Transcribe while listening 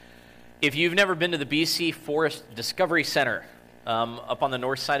If you've never been to the BC Forest Discovery Center up on the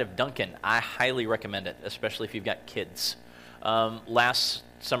north side of Duncan, I highly recommend it, especially if you've got kids. Last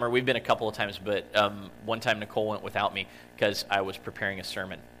summer, we've been a couple of times, but one time Nicole went without me because I was preparing a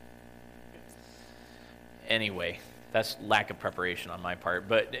sermon. Anyway, that's lack of preparation on my part.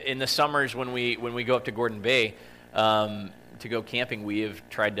 But in the summers when we go up to Gordon Bay to go camping, we have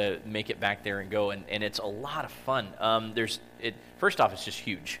tried to make it back there and go, and it's a lot of fun. First off, it's just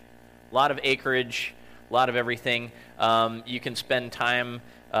huge. A lot of acreage, a lot of everything. You can spend time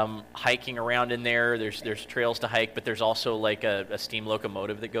hiking around in there. There's trails to hike, but there's also like a steam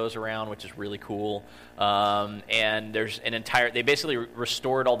locomotive that goes around, which is really cool. And there's an entire, they basically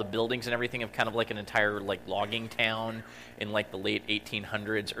restored all the buildings and everything of kind of like an entire like logging town in like the late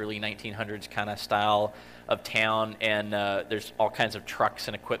 1800s, early 1900s kind of style of town. And there's all kinds of trucks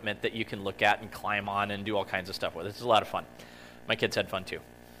and equipment that you can look at and climb on and do all kinds of stuff with. It's a lot of fun. My kids had fun too.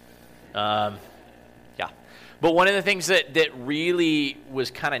 Yeah. But one of the things that really was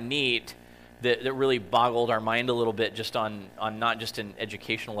kind of neat, that really boggled our mind a little bit just on not just an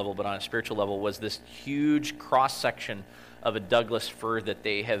educational level, but on a spiritual level, was this huge cross-section of a Douglas fir that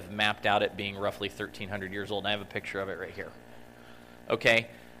they have mapped out at being roughly 1,300 years old. And I have a picture of it right here. Okay?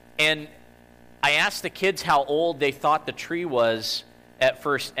 And I asked the kids how old they thought the tree was at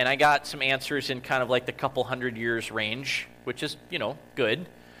first, and I got some answers in kind of like the couple hundred years range, which is, good.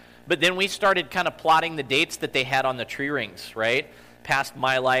 But then we started kind of plotting the dates that they had on the tree rings, right? Past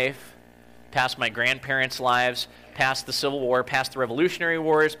my life, past my grandparents' lives, past the Civil War, past the Revolutionary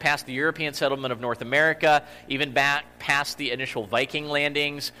Wars, past the European settlement of North America, even back past the initial Viking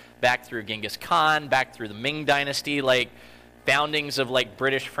landings, back through Genghis Khan, back through the Ming Dynasty, like foundings of like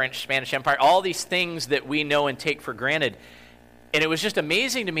British, French, Spanish Empire, all these things that we know and take for granted. And it was just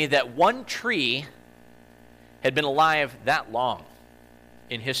amazing to me that one tree had been alive that long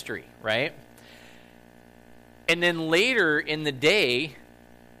in history, right? And then later in the day,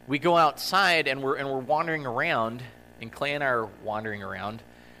 we go outside and we're wandering around, and Clay and I are wandering around,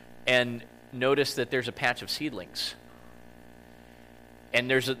 and notice that there's a patch of seedlings. And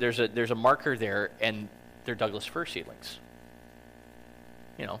there's a marker there, and they're Douglas fir seedlings.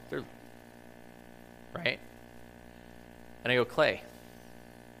 They're right. And I go, Clay,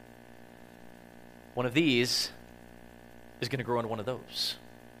 one of these is going to grow into one of those.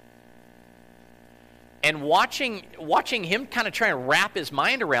 And watching him kind of try and wrap his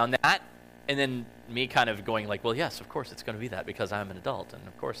mind around that, and then me kind of going like, well, yes, of course it's going to be that because I'm an adult, and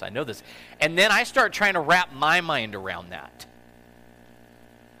of course I know this. And then I start trying to wrap my mind around that.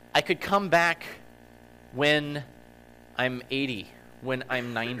 I could come back when I'm 80, when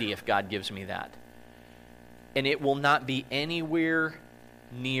I'm 90, if God gives me that. And it will not be anywhere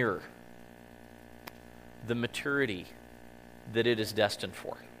near the maturity that it is destined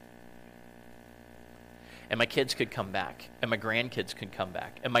for. And my kids could come back, and my grandkids could come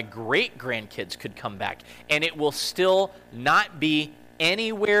back, and my great-grandkids could come back, and it will still not be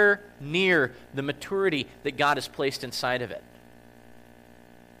anywhere near the maturity that God has placed inside of it.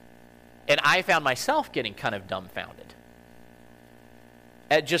 And I found myself getting kind of dumbfounded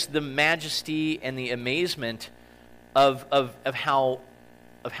at just the majesty and the amazement of how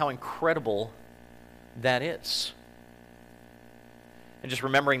incredible that is. And just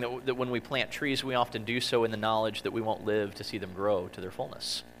remembering that when we plant trees, we often do so in the knowledge that we won't live to see them grow to their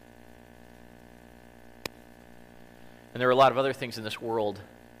fullness. And there are a lot of other things in this world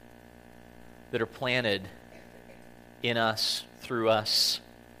that are planted in us, through us,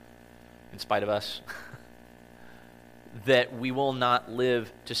 in spite of us, that we will not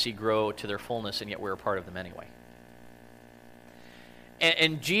live to see grow to their fullness, and yet we're a part of them anyway.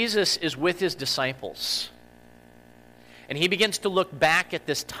 And Jesus is with his disciples. And he begins to look back at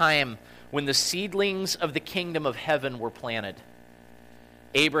this time when the seedlings of the kingdom of heaven were planted.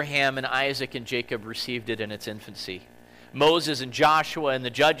 Abraham and Isaac and Jacob received it in its infancy. Moses and Joshua and the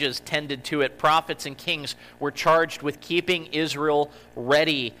judges tended to it. Prophets and kings were charged with keeping Israel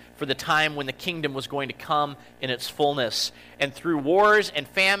ready for the time when the kingdom was going to come in its fullness. And through wars and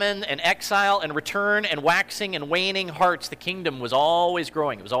famine and exile and return and waxing and waning hearts, the kingdom was always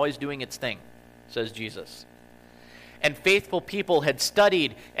growing. It was always doing its thing, says Jesus. And faithful people had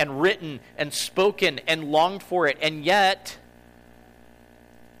studied and written and spoken and longed for it, and yet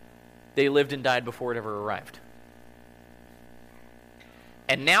they lived and died before it ever arrived.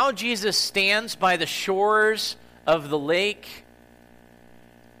 And now Jesus stands by the shores of the lake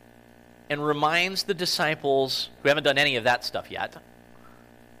and reminds the disciples, who haven't done any of that stuff yet,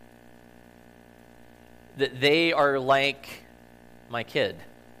 that they are like my kid,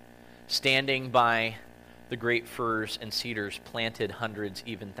 standing by the great firs and cedars planted hundreds,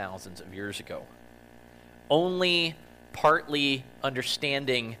 even thousands of years ago. Only partly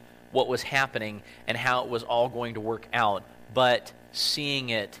understanding what was happening and how it was all going to work out, but seeing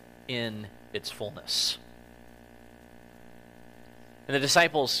it in its fullness. And the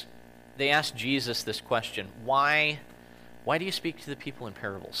disciples, they asked Jesus this question: Why do you speak to the people in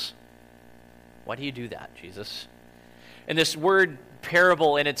parables? Why do you do that, Jesus? And this word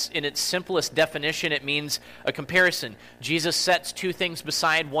parable, in its simplest definition, it means a comparison. Jesus sets two things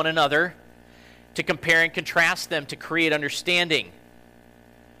beside one another to compare and contrast them to create understanding.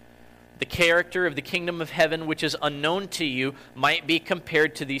 The character of the kingdom of heaven, which is unknown to you, might be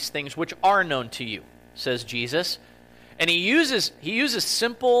compared to these things which are known to you, says Jesus. And he uses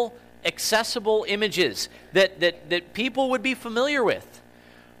simple, accessible images that people would be familiar with.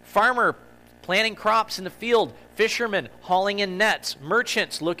 Farmer planting crops in the field, fishermen hauling in nets,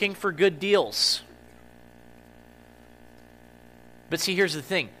 merchants looking for good deals. But see, here's the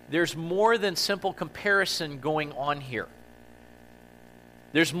thing. There's more than simple comparison going on here.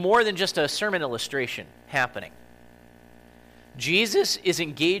 There's more than just a sermon illustration happening. Jesus is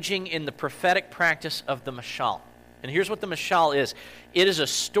engaging in the prophetic practice of the mashal. And here's what the mashal is. It is a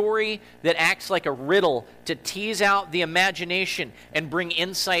story that acts like a riddle to tease out the imagination and bring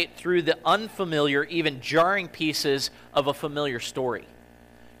insight through the unfamiliar, even jarring pieces of a familiar story.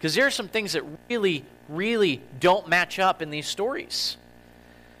 Because there are some things that really, really don't match up in these stories.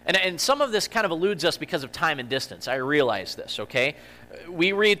 And some of this kind of eludes us because of time and distance. I realize this, okay?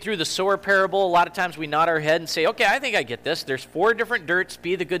 We read through the sower parable. A lot of times we nod our head and say, okay, I think I get this. There's 4 different dirts.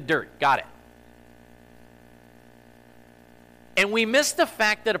 Be the good dirt. Got it. And we miss the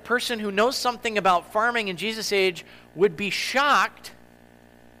fact that a person who knows something about farming in Jesus' age would be shocked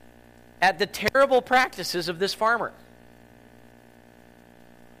at the terrible practices of this farmer.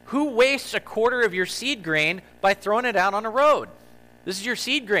 Who wastes a quarter of your seed grain by throwing it out on a road? This is your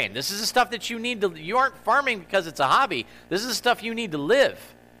seed grain. This is the stuff that you need to... You aren't farming because it's a hobby. This is the stuff you need to live.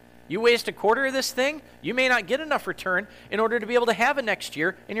 You waste a quarter of this thing, you may not get enough return in order to be able to have it next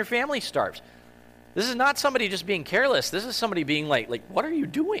year, and your family starves. This is not somebody just being careless. This is somebody being like, what are you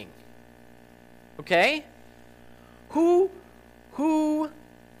doing? Okay? Who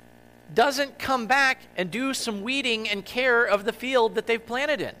doesn't come back and do some weeding and care of the field that they've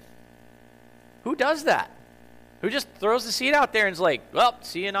planted in? Who does that? Who just throws the seed out there and is like, well,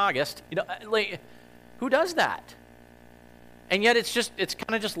 see you in August? You know, who does that? And yet it's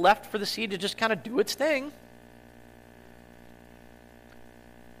kind of just left for the seed to just kind of do its thing.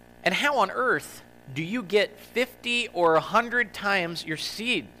 And how on earth do you get 50 or 100 times your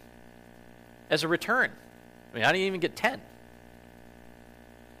seed as a return? I mean, how do you even get 10?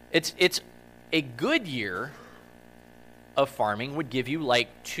 It's a good year of farming would give you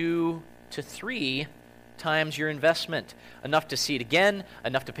like 2 to 3 times your investment. Enough to seed again,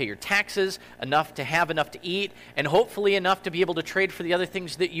 enough to pay your taxes, enough to have enough to eat, and hopefully enough to be able to trade for the other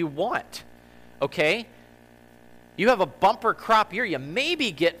things that you want. Okay? You have a bumper crop year, you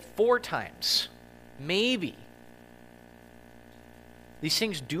maybe get 4 times. Maybe. These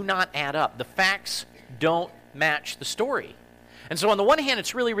things do not add up. The facts don't match the story. And so on the one hand,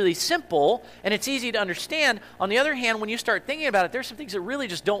 it's really, really simple, and it's easy to understand. On the other hand, when you start thinking about it, there's some things that really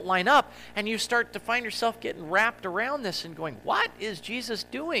just don't line up, and you start to find yourself getting wrapped around this and going, what is Jesus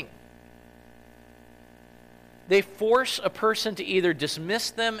doing? They force a person to either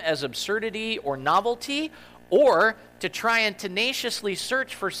dismiss them as absurdity or novelty, or to try and tenaciously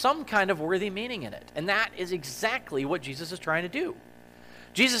search for some kind of worthy meaning in it. And that is exactly what Jesus is trying to do.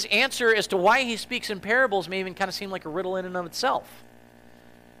 Jesus' answer as to why he speaks in parables may even kind of seem like a riddle in and of itself.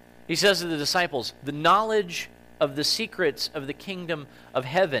 He says to the disciples, the knowledge of the secrets of the kingdom of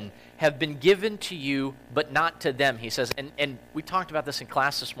heaven have been given to you, but not to them, he says. And we talked about this in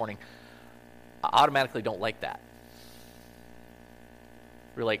class this morning. I automatically don't like that.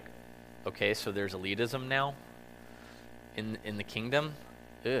 We're like, okay, so there's elitism now in the kingdom?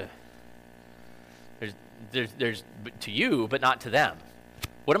 Ugh. There's to you, but not to them.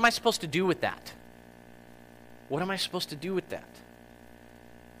 What am I supposed to do with that? What am I supposed to do with that?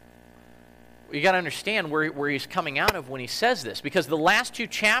 You got to understand where he's coming out of when he says this, because the last 2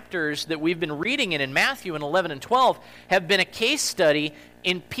 chapters that we've been reading in Matthew in 11 and 12 have been a case study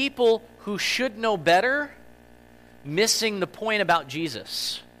in people who should know better missing the point about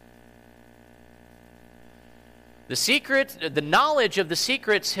Jesus. The knowledge of the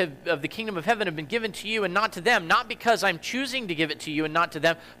secrets of the kingdom of heaven have been given to you and not to them, not because I'm choosing to give it to you and not to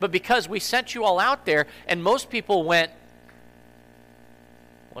them, but because we sent you all out there, and most people went,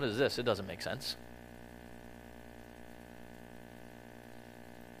 what is this? It doesn't make sense.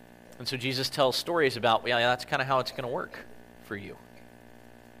 And so Jesus tells stories about, yeah, that's kind of how it's going to work for you.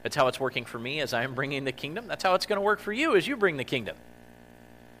 That's how it's working for me as I'm bringing the kingdom. That's how it's going to work for you as you bring the kingdom.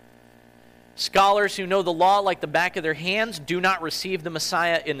 Scholars who know the law like the back of their hands do not receive the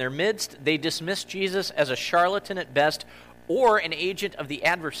Messiah in their midst. They dismiss Jesus as a charlatan at best or an agent of the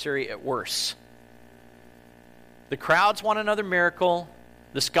adversary at worst. The crowds want another miracle.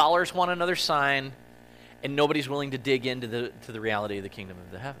 The scholars want another sign. And nobody's willing to dig into the reality of the kingdom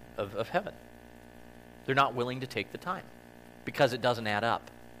of heaven. They're not willing to take the time because it doesn't add up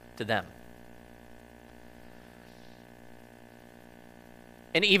to them.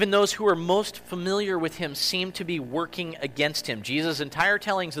 And even those who are most familiar with him seem to be working against him. Jesus' entire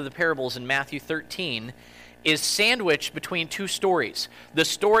tellings of the parables in Matthew 13 is sandwiched between two stories. The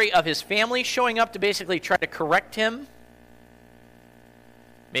story of his family showing up to basically try to correct him.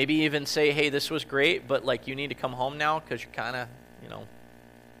 Maybe even say, hey, this was great, but like you need to come home now because you're kind of, this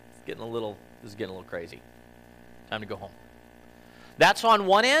is getting a little crazy. Time to go home. That's on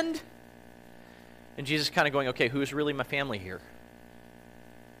one end. And Jesus kind of going, okay, who's really my family here?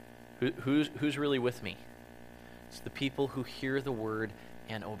 Who's really with me? It's the people who hear the word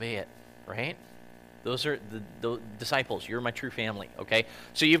and obey it, right? Those are the disciples. You're my true family, okay?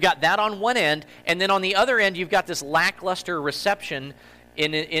 So you've got that on one end, and then on the other end, you've got this lackluster reception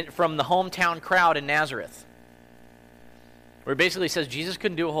from the hometown crowd in Nazareth, where it basically says Jesus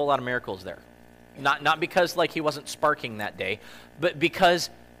couldn't do a whole lot of miracles there. Not because like he wasn't sparking that day, but because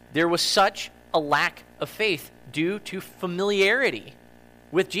there was such a lack of faith due to familiarity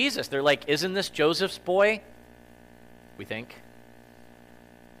with Jesus. They're like, isn't this Joseph's boy? We think.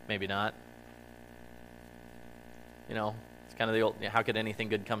 Maybe not. It's kind of the old, how could anything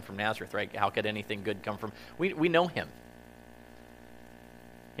good come from Nazareth, right? How could anything good come from... We know him.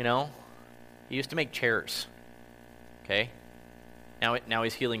 He used to make chairs. Okay? Now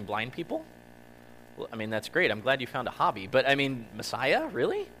he's healing blind people? Well, that's great. I'm glad you found a hobby. But, Messiah?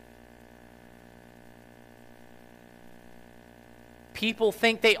 Really? People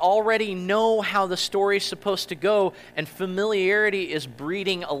think they already know how the story's supposed to go, and familiarity is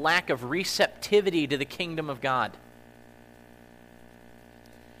breeding a lack of receptivity to the kingdom of God.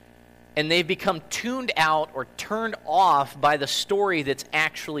 And they've become tuned out or turned off by the story that's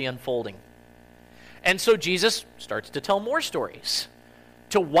actually unfolding. And so Jesus starts to tell more stories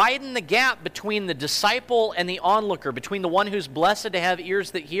to widen the gap between the disciple and the onlooker, between the one who's blessed to have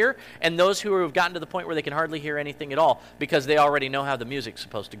ears that hear and those who have gotten to the point where they can hardly hear anything at all because they already know how the music's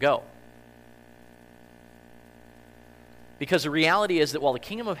supposed to go. Because the reality is that while the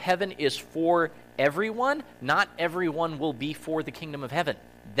kingdom of heaven is for everyone, not everyone will be for the kingdom of heaven.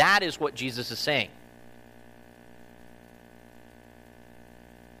 That is what Jesus is saying.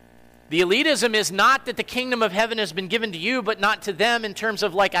 The elitism is not that the kingdom of heaven has been given to you, but not to them in terms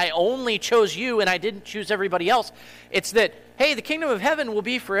of like, I only chose you and I didn't choose everybody else. It's that, hey, the kingdom of heaven will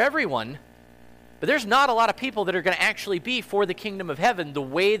be for everyone, but there's not a lot of people that are going to actually be for the kingdom of heaven the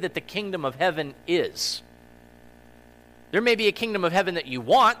way that the kingdom of heaven is. There may be a kingdom of heaven that you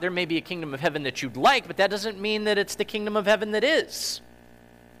want, there may be a kingdom of heaven that you'd like, but that doesn't mean that it's the kingdom of heaven that is.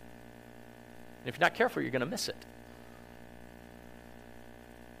 And if you're not careful, you're going to miss it.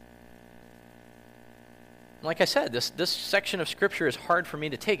 Like I said, this section of Scripture is hard for me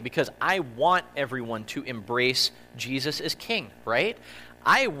to take because I want everyone to embrace Jesus as King, right?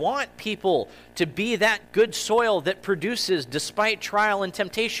 I want people to be that good soil that produces, despite trial and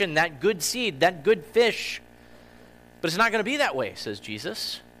temptation, that good seed, that good fish. But it's not going to be that way, says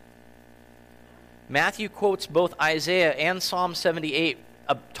Jesus. Matthew quotes both Isaiah and Psalm 78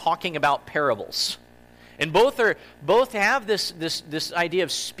 talking about parables. And both have this idea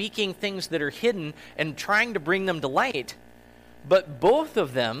of speaking things that are hidden and trying to bring them to light. But both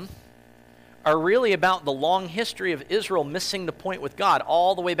of them are really about the long history of Israel missing the point with God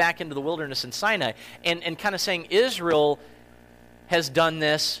all the way back into the wilderness in Sinai. And kind of saying Israel has done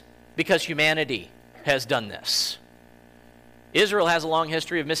this because humanity has done this. Israel has a long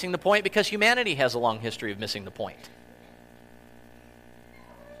history of missing the point because humanity has a long history of missing the point.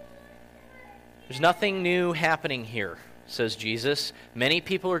 There's nothing new happening here, says Jesus. Many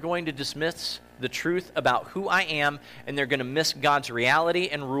people are going to dismiss the truth about who I am, and they're going to miss God's reality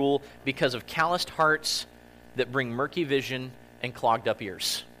and rule because of calloused hearts that bring murky vision and clogged up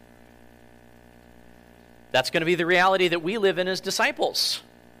ears. That's going to be the reality that we live in as disciples.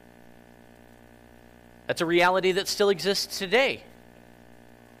 That's a reality that still exists today.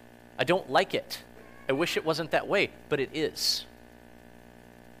 I don't like it. I wish it wasn't that way, but it is.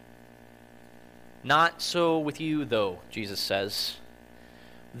 Not so with you, though, Jesus says.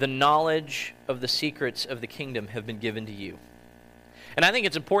 The knowledge of the secrets of the kingdom have been given to you. And I think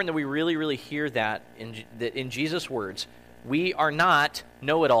it's important that we really, really hear that in Jesus' words. We are not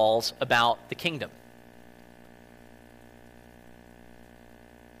know-it-alls about the kingdom.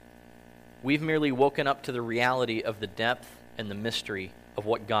 We've merely woken up to the reality of the depth and the mystery of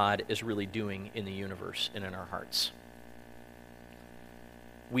what God is really doing in the universe and in our hearts.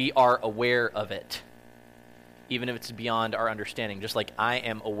 We are aware of it, even if it's beyond our understanding. Just like I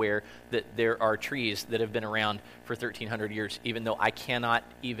am aware that there are trees that have been around for 1,300 years, even though I cannot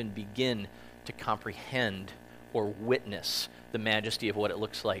even begin to comprehend or witness the majesty of what it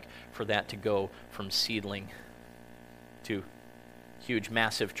looks like for that to go from seedling to huge,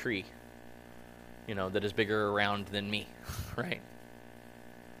 massive tree, that is bigger around than me, right?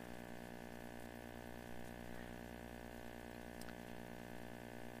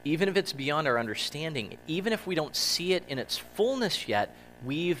 Even if it's beyond our understanding, even if we don't see it in its fullness yet,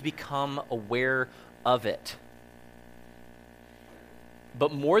 we've become aware of it.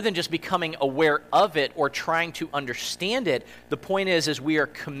 But more than just becoming aware of it or trying to understand it, the point is we are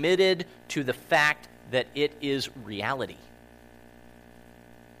committed to the fact that it is reality.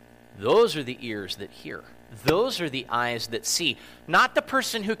 Those are the ears that hear. Those are the eyes that see. Not the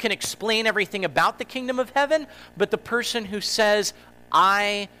person who can explain everything about the kingdom of heaven, but the person who says,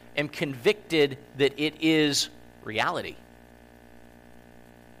 I am convicted that it is reality.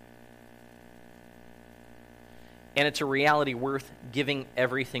 And it's a reality worth giving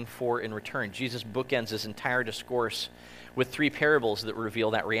everything for in return. Jesus bookends his entire discourse with 3 parables that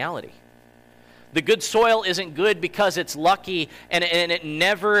reveal that reality. The good soil isn't good because it's lucky and it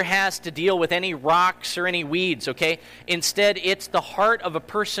never has to deal with any rocks or any weeds, okay? Instead, it's the heart of a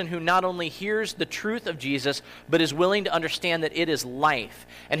person who not only hears the truth of Jesus, but is willing to understand that it is life,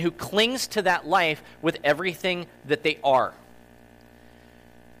 and who clings to that life with everything that they are.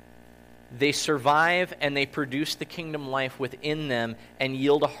 They survive and they produce the kingdom life within them and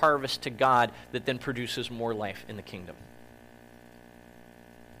yield a harvest to God that then produces more life in the kingdom.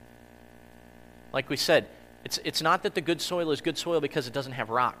 Like we said, it's not that the good soil is good soil because it doesn't have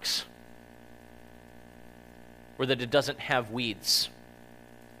rocks or that it doesn't have weeds.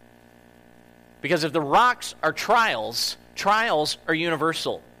 Because if the rocks are trials, trials are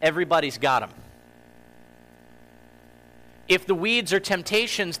universal. Everybody's got them. If the weeds are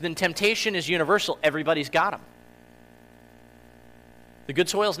temptations, then temptation is universal. Everybody's got them. The good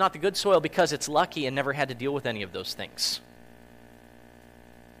soil is not the good soil because it's lucky and never had to deal with any of those things.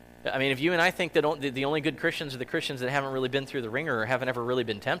 I mean, if you and I think that the only good Christians are the Christians that haven't really been through the ringer or haven't ever really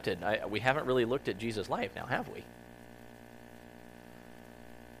been tempted, we haven't really looked at Jesus' life now, have we?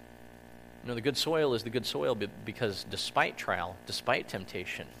 The good soil is the good soil because despite trial, despite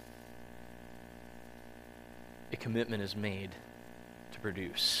temptation, a commitment is made to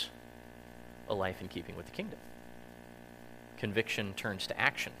produce a life in keeping with the kingdom. Conviction turns to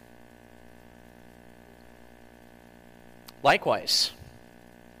action. Likewise,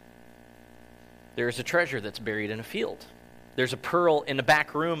 there is a treasure that's buried in a field. There's a pearl in the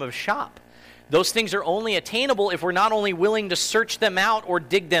back room of a shop. Those things are only attainable if we're not only willing to search them out or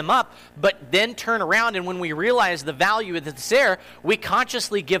dig them up, but then turn around and when we realize the value that's there, we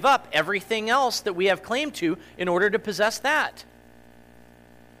consciously give up everything else that we have claim to in order to possess that.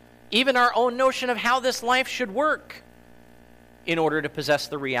 Even our own notion of how this life should work in order to possess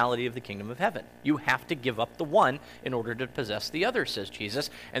the reality of the kingdom of heaven. You have to give up the one in order to possess the other, says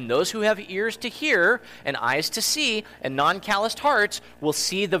Jesus. And those who have ears to hear and eyes to see and non-calloused hearts will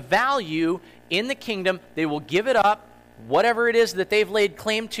see the value in the kingdom. They will give it up, whatever it is that they've laid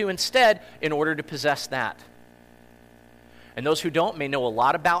claim to instead, in order to possess that. And those who don't may know a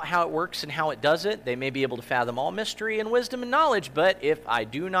lot about how it works and how it does it. They may be able to fathom all mystery and wisdom and knowledge, but if I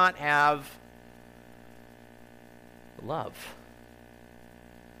do not have love,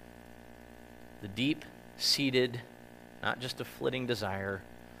 the deep-seated, not just a flitting desire,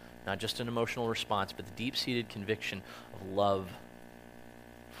 not just an emotional response, but the deep-seated conviction of love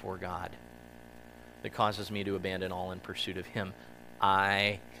for God that causes me to abandon all in pursuit of Him,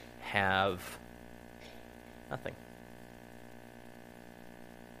 I have nothing.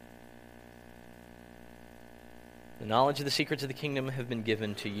 The knowledge of the secrets of the kingdom have been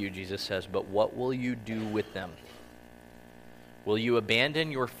given to you, Jesus says, but what will you do with them? Will you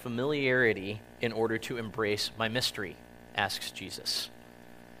abandon your familiarity in order to embrace my mystery? Asks Jesus.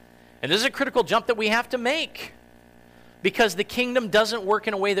 And this is a critical jump that we have to make because the kingdom doesn't work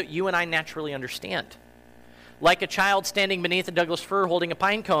in a way that you and I naturally understand. Like a child standing beneath a Douglas fir holding a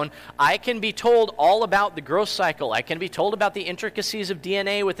pine cone, I can be told all about the growth cycle. I can be told about the intricacies of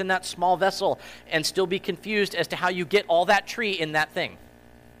DNA within that small vessel and still be confused as to how you get all that tree in that thing.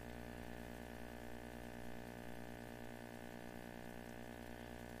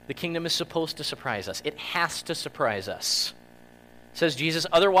 The kingdom is supposed to surprise us. It has to surprise us. Says Jesus,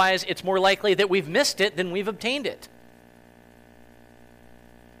 otherwise it's more likely that we've missed it than we've obtained it.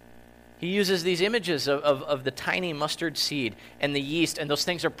 He uses these images of the tiny mustard seed and the yeast, and those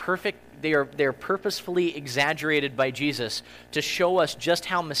things are perfect. They're purposefully exaggerated by Jesus to show us just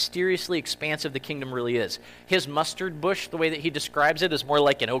how mysteriously expansive the kingdom really is. His mustard bush, the way that he describes it, is more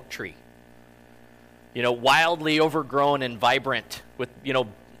like an oak tree. Wildly overgrown and vibrant with,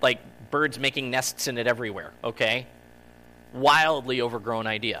 like birds making nests in it everywhere, okay? Wildly overgrown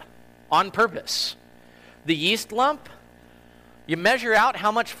idea. On purpose. The yeast lump, you measure out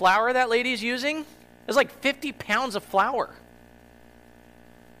how much flour that lady's using, it's like 50 pounds of flour.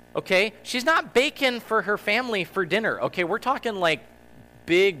 Okay? She's not baking for her family for dinner. Okay? We're talking like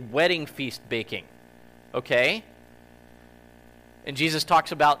big wedding feast baking. Okay? And Jesus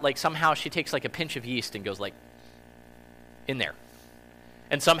talks about like somehow she takes like a pinch of yeast and goes like in there.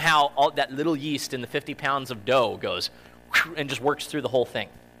 And somehow all that little yeast in the 50 pounds of dough goes and just works through the whole thing.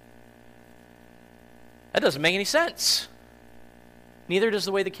 That doesn't make any sense. Neither does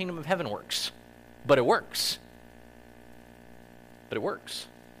the way the kingdom of heaven works. But it works. But it works.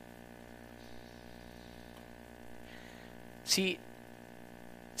 See,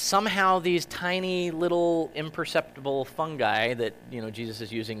 somehow these tiny little imperceptible fungi that Jesus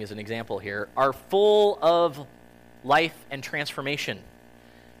is using as an example here are full of life and transformation,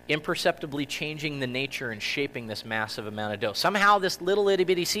 imperceptibly changing the nature and shaping this massive amount of dough. Somehow this little itty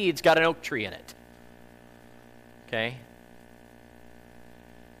bitty seed's got an oak tree in it. Okay?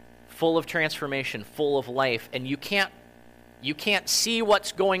 Full of transformation, full of life, and you can't see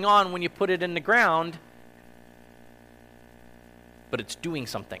what's going on when you put it in the ground, but it's doing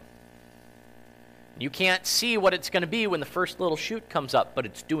something. You can't see what it's going to be when the first little shoot comes up, but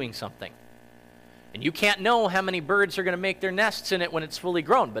it's doing something. And you can't know how many birds are going to make their nests in it when it's fully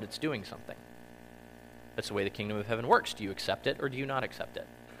grown, but it's doing something. That's the way the kingdom of heaven works. Do you accept it or do you not accept it?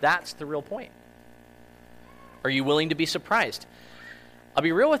 That's the real point. Are you willing to be surprised? I'll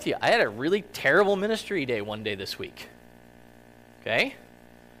be real with you. I had a really terrible ministry day one day this week. Okay?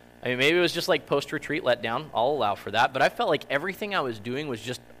 I mean, maybe it was just like post-retreat letdown. I'll allow for that. But I felt like everything I was doing was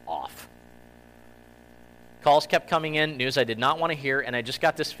just off. Calls kept coming in, news I did not want to hear, and I just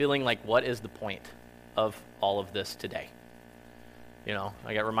got this feeling like, what is the point of all of this today?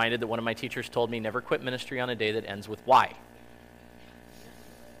 I got reminded that one of my teachers told me, never quit ministry on a day that ends with why.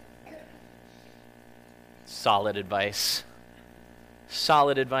 Solid advice.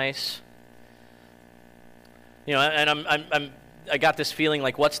 Solid advice. And I got this feeling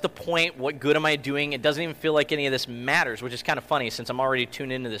like, what's the point? What good am I doing? It doesn't even feel like any of this matters, which is kind of funny since I'm already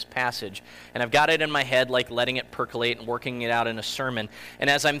tuned into this passage. And I've got it in my head, like letting it percolate and working it out in a sermon. And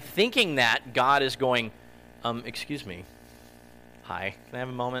as I'm thinking that, God is going, excuse me. Hi, can I have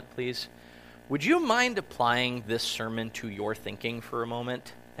a moment, please? Would you mind applying this sermon to your thinking for a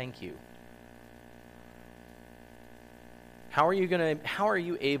moment? Thank you. How are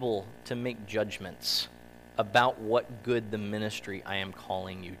you able to make judgments about what good the ministry I am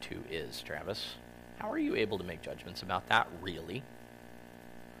calling you to is, Travis? How are you able to make judgments about that, really?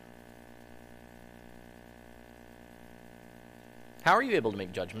 How are you able to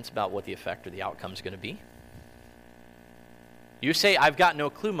make judgments about what the effect or the outcome is going to be? You say, I've got no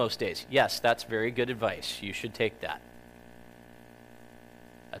clue most days. Yes, that's very good advice. You should take that.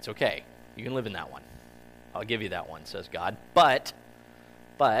 That's okay. You can live in that one. I'll give you that one, says God. But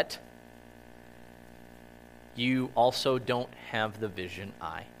you also don't have the vision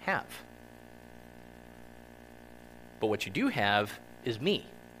I have. But what you do have is me.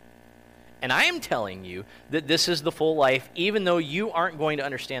 And I am telling you that this is the full life, even though you aren't going to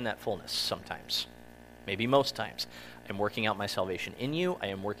understand that fullness sometimes. Maybe most times. I'm working out my salvation in you. I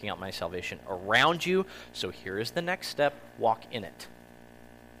am working out my salvation around you. So here is the next step. Walk in it.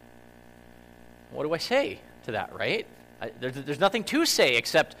 What do I say to that, right? There's nothing to say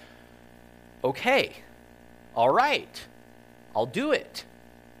except, okay, all right, I'll do it.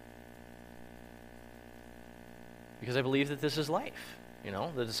 Because I believe that this is life.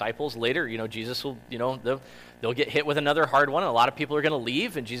 The disciples later, Jesus will, they'll get hit with another hard one, and a lot of people are going to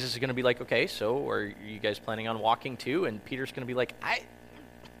leave, and Jesus is going to be like, okay, so are you guys planning on walking too? And Peter's going to be like,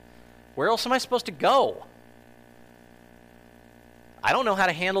 where else am I supposed to go? I don't know how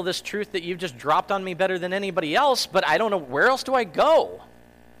to handle this truth that you've just dropped on me better than anybody else, but I don't know, where else do I go?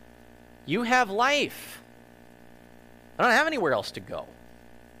 You have life. I don't have anywhere else to go.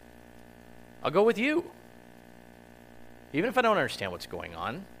 I'll go with you. Even if I don't understand what's going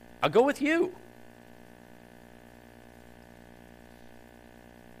on, I'll go with you.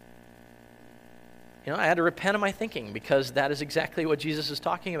 I had to repent of my thinking, because that is exactly what Jesus is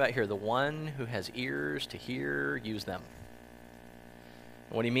talking about here. The one who has ears to hear, use them.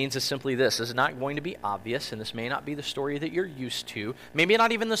 And what he means is simply this. This is not going to be obvious, and this may not be the story that you're used to. Maybe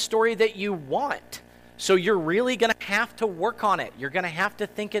not even the story that you want. So you're really going to have to work on it. You're going to have to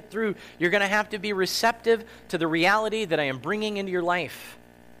think it through. You're going to have to be receptive to the reality that I am bringing into your life.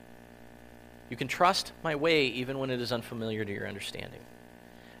 You can trust my way even when it is unfamiliar to your understanding.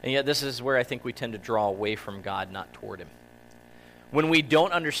 And yet this is where I think we tend to draw away from God, not toward him. When we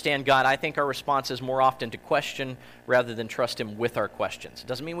don't understand God, I think our response is more often to question rather than trust him with our questions. It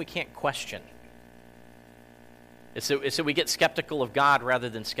doesn't mean we can't question. It's that we get skeptical of God rather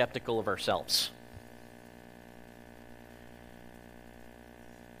than skeptical of ourselves.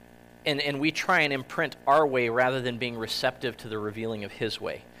 And we try and imprint our way rather than being receptive to the revealing of his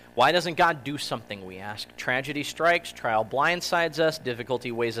way. Why doesn't God do something, we ask? Tragedy strikes, trial blindsides us, difficulty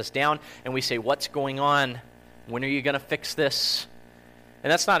weighs us down, and we say, what's going on? When are you going to fix this?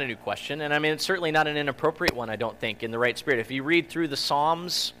 And that's not a new question, and I mean, it's certainly not an inappropriate one, I don't think, in the right spirit. If you read through the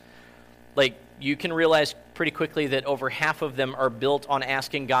Psalms, you can realize pretty quickly that over half of them are built on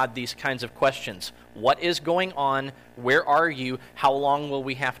asking God these kinds of questions. What is going on? Where are you? How long will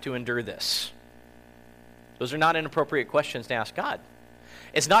we have to endure this? Those are not inappropriate questions to ask God.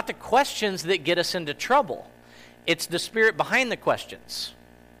 It's not the questions that get us into trouble. It's the spirit behind the questions.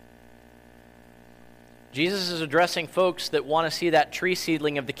 Jesus is addressing folks that want to see that tree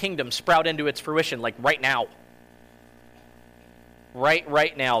seedling of the kingdom sprout into its fruition, like right now.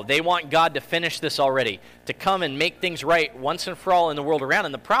 Right now. They want God to finish this already, to come and make things right once and for all in the world around.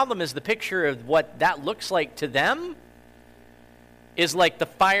 And the problem is the picture of what that looks like to them is like the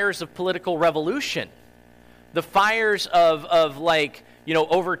fires of political revolution. The fires of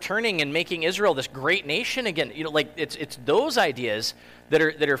overturning and making Israel this great nation again. It's those ideas that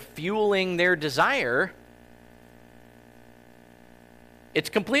are fueling their desire. It's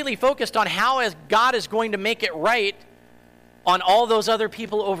completely focused on how God is going to make it right on all those other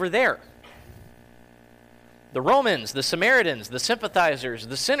people over there. The Romans, the Samaritans, the sympathizers,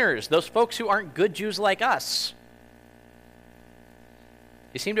 the sinners, those folks who aren't good Jews like us.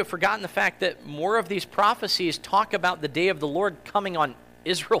 You seem to have forgotten the fact that more of these prophecies talk about the day of the Lord coming on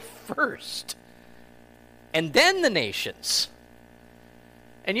Israel first, and then the nations.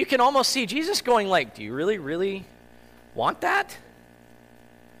 And you can almost see Jesus going like, do you really, really want that?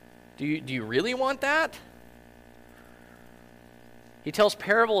 Do you really want that? He tells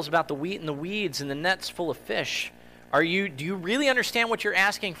parables about the wheat and the weeds and the nets full of fish. Do you really understand what you're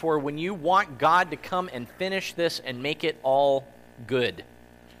asking for when you want God to come and finish this and make it all good?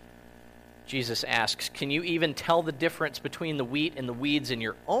 Jesus asks, can you even tell the difference between the wheat and the weeds in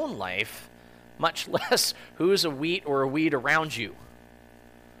your own life, much less who's a wheat or a weed around you?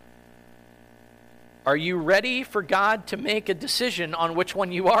 Are you ready for God to make a decision on which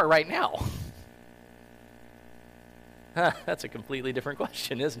one you are right now? That's a completely different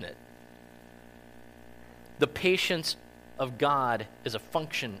question, isn't it? The patience of God is a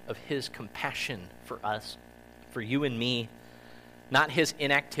function of his compassion for us, for you and me, not his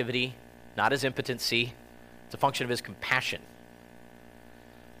inactivity, not his impotency. It's a function of his compassion.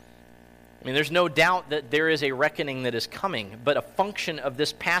 I mean, there's no doubt that there is a reckoning that is coming, but a function of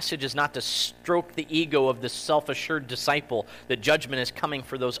this passage is not to stroke the ego of this self-assured disciple that judgment is coming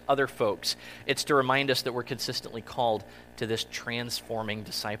for those other folks. It's to remind us that we're consistently called to this transforming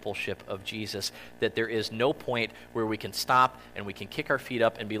discipleship of Jesus, that there is no point where we can stop and we can kick our feet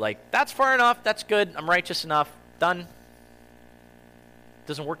up and be like, that's far enough, that's good, I'm righteous enough, done. It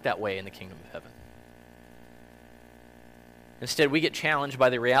doesn't work that way in the kingdom of heaven. Instead, we get challenged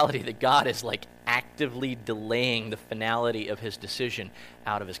by the reality that God is like actively delaying the finality of his decision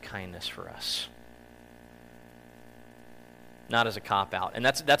out of his kindness for us. Not as a cop-out. And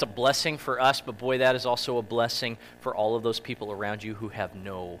that's a blessing for us, but boy, that is also a blessing for all of those people around you who have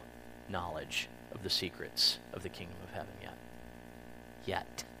no knowledge of the secrets of the kingdom of heaven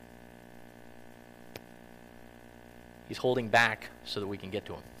yet. He's holding back so that we can get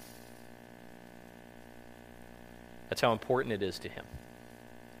to him. That's how important it is to him.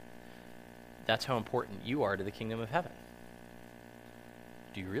 That's how important you are to the kingdom of heaven.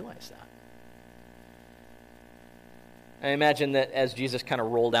 Do you realize that? I imagine that as Jesus kind of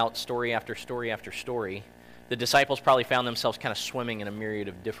rolled out story after story after story, the disciples probably found themselves kind of swimming in a myriad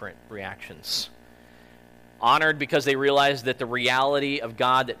of different reactions. Honored because they realized that the reality of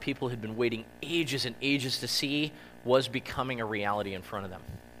God that people had been waiting ages and ages to see was becoming a reality in front of them.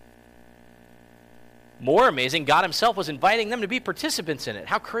 More amazing, God himself was inviting them to be participants in it.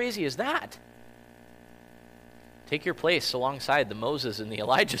 How crazy is that? Take your place alongside the Moses and the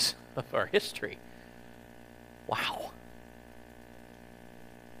Elijahs of our history. Wow.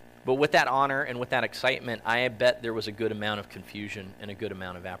 But with that honor and with that excitement, I bet there was a good amount of confusion and a good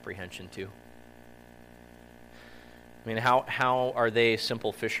amount of apprehension too. I mean, how are they,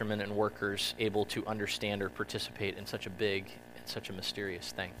 simple fishermen and workers, able to understand or participate in such a big and such a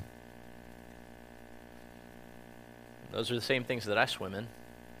mysterious thing? Those are the same things that I swim in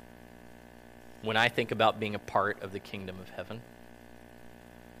when I think about being a part of the kingdom of heaven.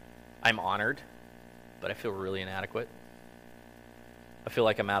 I'm honored, but I feel really inadequate. I feel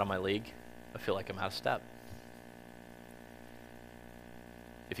like I'm out of my league. I feel like I'm out of step.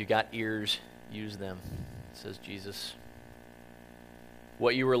 If you got ears, use them, says Jesus.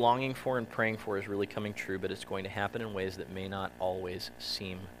 What you were longing for and praying for is really coming true, but it's going to happen in ways that may not always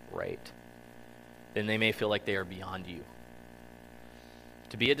seem right. And they may feel like they are beyond you.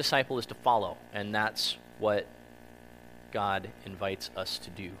 To be a disciple is to follow, and that's what God invites us to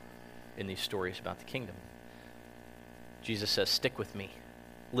do in these stories about the kingdom. Jesus says, stick with me,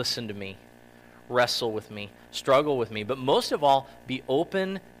 listen to me, wrestle with me, struggle with me, but most of all, be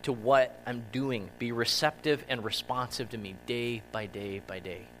open to what I'm doing. Be receptive and responsive to me day by day by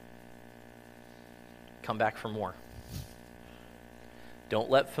day. Come back for more. Don't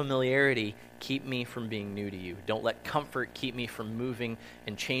let familiarity keep me from being new to you. Don't let comfort keep me from moving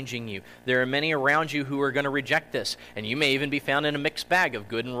and changing you. There are many around you who are going to reject this, and you may even be found in a mixed bag of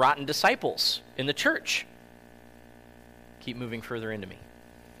good and rotten disciples in the church. Keep moving further into me.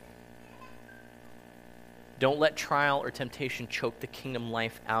 Don't let trial or temptation choke the kingdom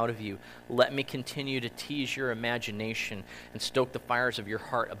life out of you. Let me continue to tease your imagination and stoke the fires of your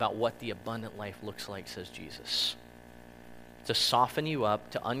heart about what the abundant life looks like, says Jesus. To soften you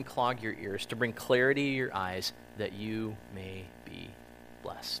up, to unclog your ears, to bring clarity to your eyes, that you may be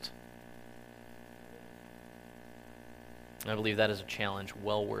blessed. I believe that is a challenge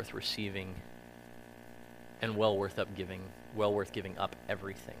well worth receiving and well worth giving up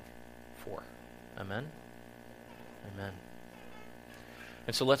everything for. Amen? Amen.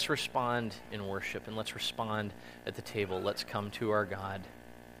 And so let's respond in worship, and let's respond at the table. Let's come to our God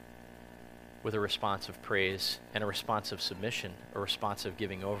with a response of praise and a response of submission, a response of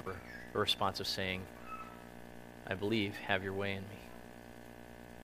giving over, a response of saying, I believe, have your way in me.